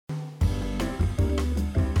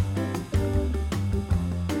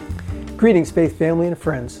Greetings, faith family and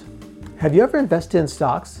friends. Have you ever invested in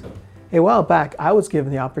stocks? A while back, I was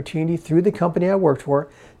given the opportunity through the company I worked for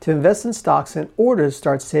to invest in stocks in order to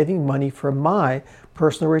start saving money for my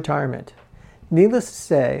personal retirement. Needless to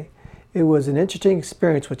say, it was an interesting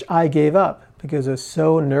experience which I gave up because it was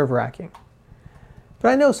so nerve-wracking. But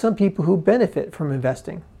I know some people who benefit from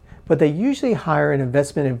investing, but they usually hire an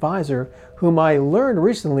investment advisor whom I learned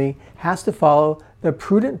recently has to follow the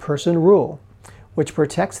prudent person rule, which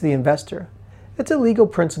protects the investor. It's a legal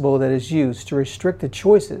principle that is used to restrict the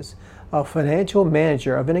choices of financial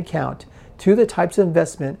manager of an account to the types of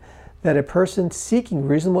investment that a person seeking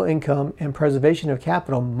reasonable income and preservation of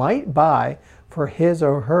capital might buy for his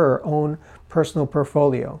or her own personal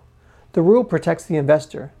portfolio. The rule protects the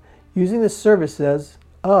investor, using the services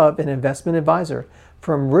of an investment advisor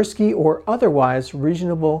from risky or otherwise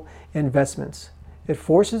reasonable investments. It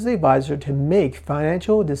forces the advisor to make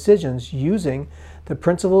financial decisions using the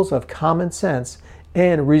principles of common sense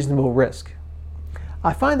and reasonable risk.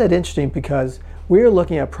 I find that interesting because we are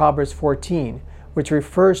looking at Proverbs 14, which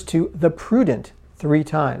refers to the prudent 3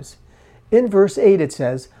 times. In verse 8 it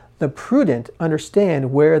says, "The prudent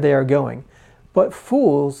understand where they are going, but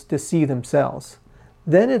fools deceive themselves."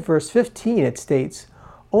 Then in verse 15 it states,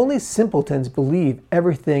 "Only simpletons believe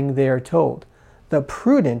everything they are told. The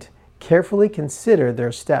prudent carefully consider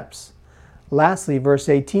their steps." Lastly, verse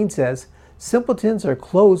 18 says, "Simpletons are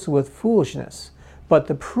clothed with foolishness, but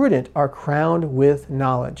the prudent are crowned with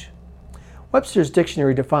knowledge." Webster's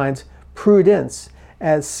dictionary defines prudence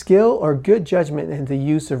as skill or good judgment in the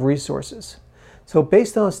use of resources. So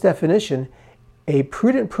based on this definition, a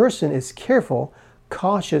prudent person is careful,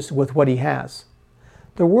 cautious with what he has.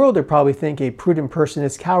 The world would probably think a prudent person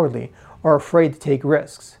is cowardly or afraid to take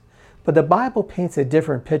risks. But the Bible paints a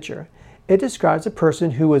different picture. It describes a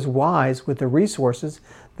person who is wise with the resources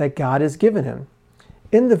that God has given him.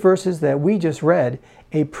 In the verses that we just read,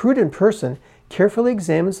 a prudent person carefully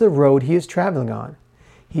examines the road he is traveling on.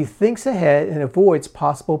 He thinks ahead and avoids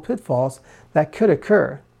possible pitfalls that could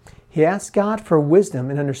occur. He asks God for wisdom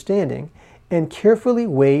and understanding and carefully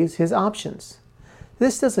weighs his options.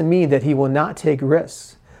 This doesn't mean that he will not take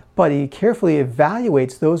risks, but he carefully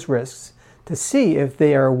evaluates those risks to see if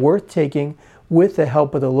they are worth taking with the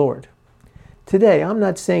help of the Lord. Today, I'm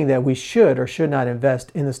not saying that we should or should not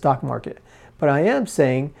invest in the stock market, but I am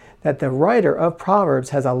saying that the writer of Proverbs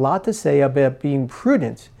has a lot to say about being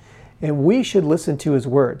prudent, and we should listen to his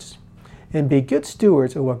words and be good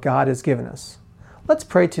stewards of what God has given us. Let's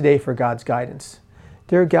pray today for God's guidance.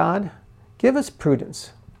 Dear God, give us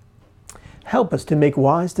prudence. Help us to make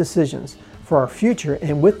wise decisions for our future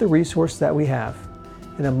and with the resource that we have.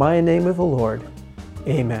 In the mighty name of the Lord,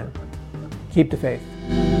 amen. Keep the faith.